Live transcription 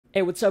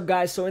Hey, what's up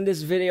guys? So in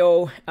this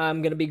video,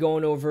 I'm going to be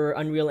going over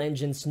Unreal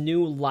Engine's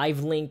new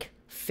livelink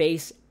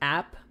face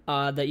app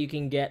that you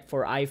can get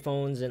for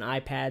iPhones and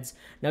iPads.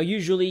 Now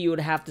usually you would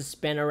have to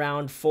spend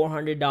around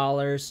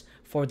 $400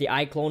 for the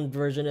iClone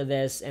version of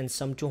this and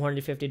some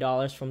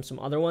 $250 from some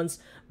other ones.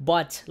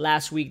 But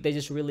last week they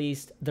just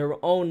released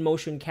their own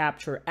motion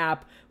capture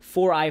app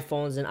for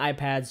iPhones and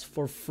iPads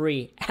for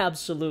free,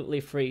 absolutely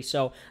free.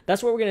 So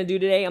that's what we're gonna do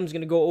today. I'm just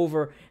gonna go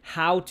over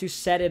how to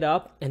set it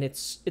up, and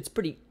it's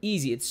pretty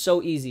easy. It's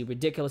so easy,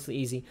 ridiculously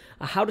easy.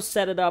 How to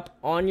set it up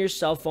on your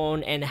cell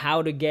phone and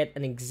how to get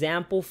an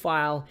example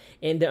file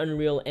in the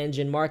Unreal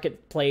Engine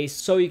marketplace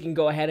so you can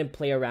go ahead and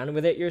play around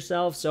with it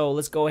yourself. So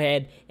let's go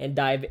ahead and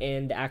dive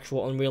in the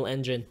actual Unreal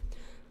Engine.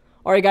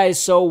 Alright guys,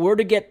 so where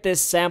to get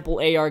this sample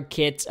AR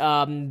kit?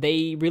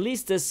 They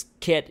released this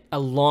kit a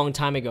long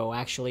time ago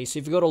actually. So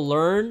if you go to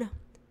learn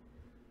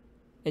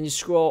and you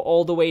scroll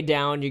all the way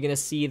down, you're gonna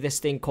see this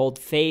thing called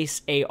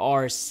Face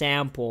AR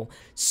Sample.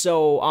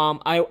 So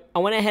I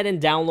went ahead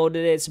and downloaded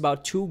it. It's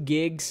about 2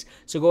 gigs.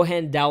 So go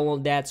ahead and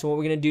download that. So what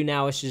we're gonna do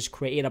now is just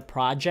create a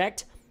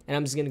project, and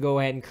I'm just gonna go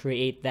ahead and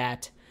create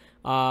that.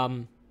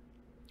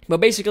 But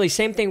basically,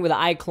 same thing with the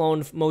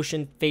iClone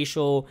motion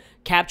facial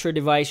capture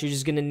device. You're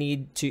just gonna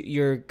need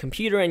your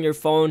computer and your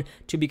phone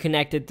to be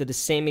connected to the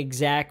same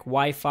exact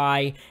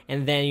Wi-Fi,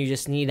 and then you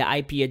just need the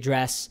IP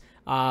address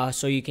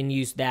so you can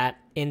use that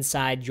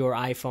inside your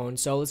iPhone.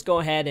 So let's go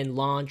ahead and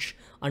launch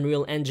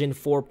Unreal Engine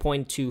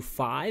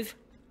 4.25.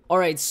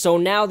 Alright, so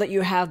now that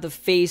you have the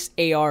Face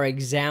AR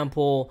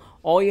example,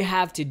 all you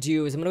have to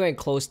do is, I'm going to go ahead and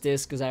close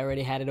this because I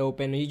already had it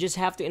open. You just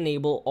have to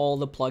enable all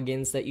the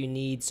plugins that you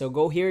need. So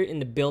go here in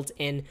the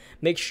built-in,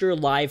 make sure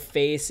Live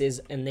Face is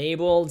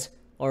enabled,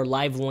 or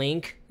Live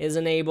Link is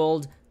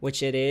enabled,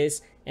 which it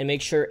is, and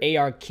make sure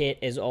AR Kit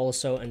is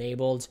also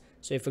enabled.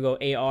 So if we go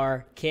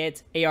AR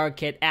Kit,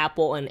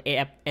 Apple, and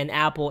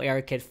Apple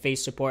AR Kit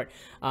face support,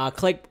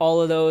 click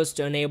all of those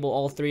to enable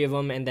all 3 of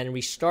them, and then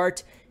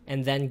restart,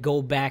 and then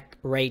go back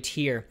right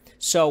here.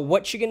 So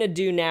what you're gonna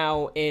do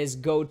now is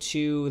go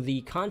to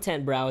the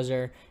content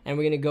browser, and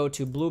we're gonna go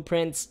to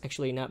blueprints.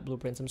 Actually, not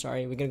blueprints. I'm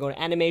sorry. We're gonna go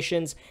to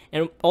animations,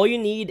 and all you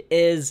need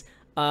is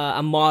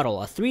a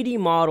model, a 3D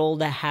model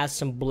that has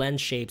some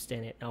blend shapes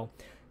in it.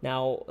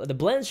 Now, the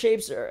blend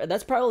shapes,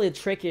 that's probably the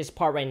trickiest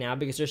part right now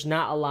because there's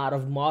not a lot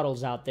of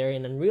models out there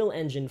in Unreal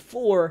Engine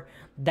 4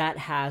 that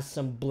has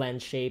some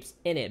blend shapes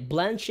in it.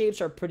 Blend shapes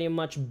are pretty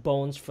much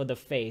bones for the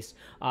face.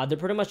 They're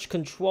pretty much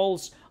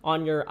controls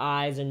on your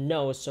eyes and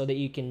nose so that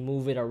you can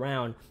move it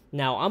around.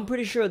 Now, I'm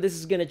pretty sure this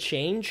is going to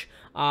change.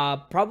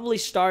 Probably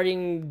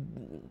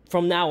starting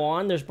from now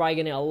on, there's probably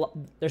going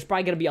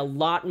to be a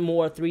lot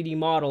more 3D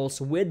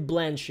models with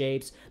blend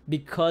shapes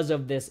because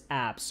of this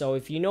app. So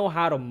if you know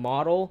how to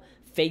model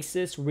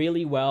faces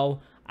really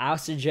well, I'll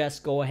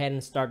suggest go ahead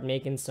and start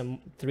making some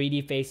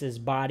 3D faces,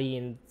 body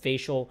and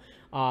facial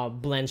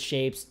blend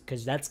shapes,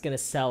 because that's gonna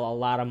sell a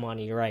lot of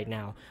money right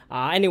now.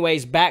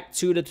 Anyways, back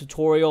to the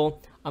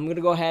tutorial. I'm gonna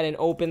go ahead and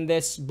open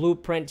this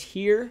blueprint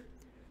here.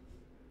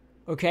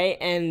 Okay,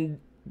 and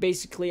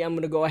basically I'm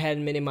gonna go ahead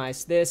and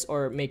minimize this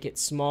or make it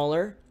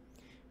smaller.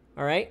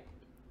 All right,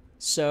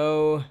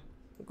 so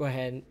go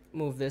ahead and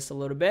move this a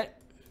little bit.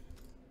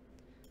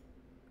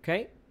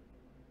 Okay.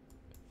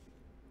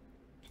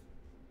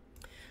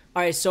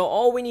 Alright, so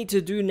all we need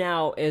to do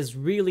now is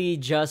really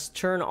just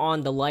turn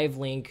on the Live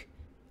Link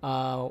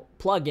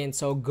plugin.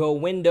 So go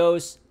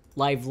Windows,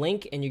 Live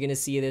Link, and you're going to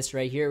see this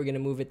right here. We're going to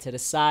move it to the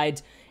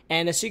side.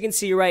 And as you can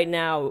see right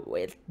now,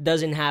 it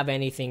doesn't have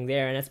anything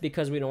there. And that's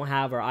because we don't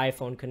have our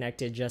iPhone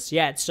connected just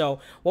yet.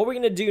 So what we're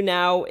going to do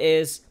now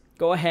is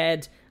go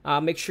ahead,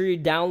 make sure you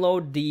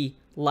download the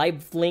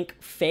Live Link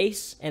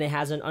face, and it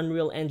has an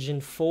Unreal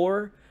Engine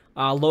 4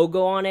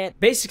 logo on it.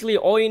 Basically,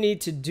 all you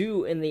need to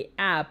do in the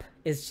app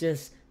is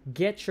just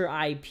get your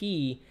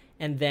IP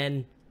and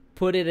then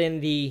put it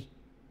in the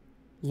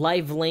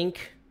Live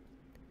Link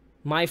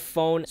my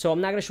phone. So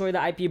I'm not going to show you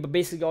the IP, but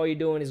basically all you're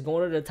doing is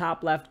going to the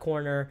top left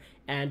corner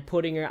and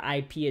putting your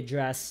IP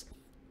address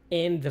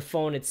in the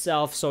phone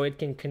itself so it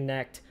can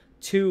connect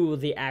to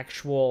the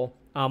actual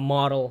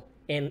model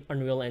in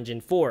Unreal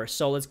Engine 4.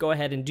 So let's go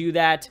ahead and do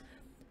that.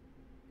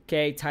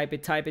 Okay, type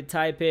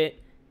it,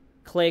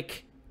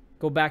 click,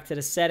 go back to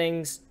the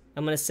settings.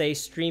 I'm going to say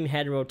stream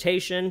head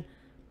rotation.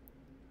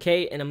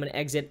 Okay, and I'm going to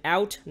exit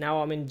out.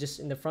 Now I'm just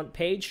in the front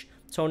page.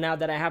 So now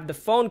that I have the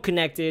phone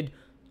connected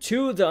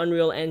to the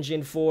Unreal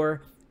Engine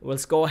 4,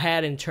 let's go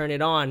ahead and turn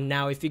it on.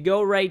 Now, if you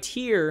go right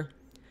here,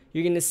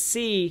 you're going to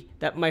see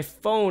that my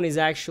phone is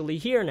actually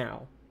here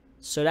now.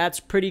 So that's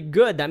pretty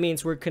good. That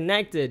means we're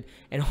connected.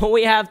 And all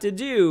we have to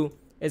do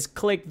is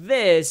click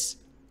this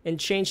and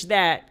change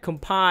that,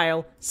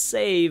 compile,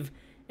 save,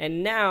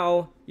 and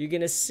now you're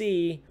going to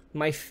see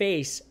my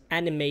face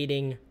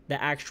animating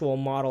the actual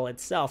model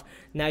itself.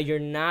 Now you're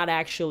not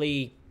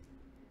actually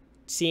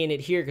seeing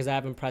it here because I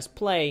haven't pressed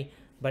play,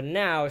 but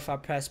now if I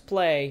press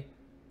play,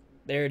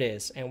 there it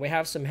is. And we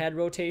have some head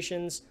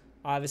rotations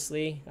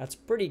Obviously, that's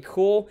pretty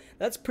cool.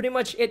 That's pretty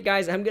much it,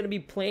 guys. I'm gonna be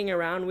playing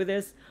around with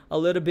this a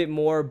little bit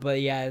more,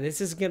 but yeah, this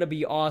is gonna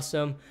be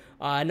awesome.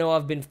 I know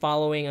I've been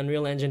following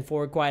Unreal Engine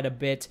 4 quite a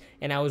bit,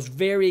 and I was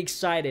very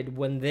excited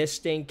when this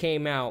thing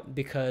came out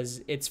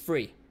because it's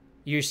free.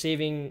 You're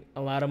saving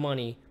a lot of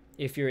money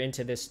if you're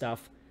into this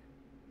stuff,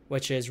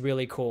 which is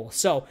really cool.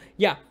 So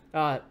yeah,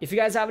 if you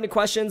guys have any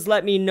questions,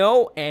 let me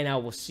know, and I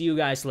will see you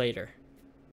guys later.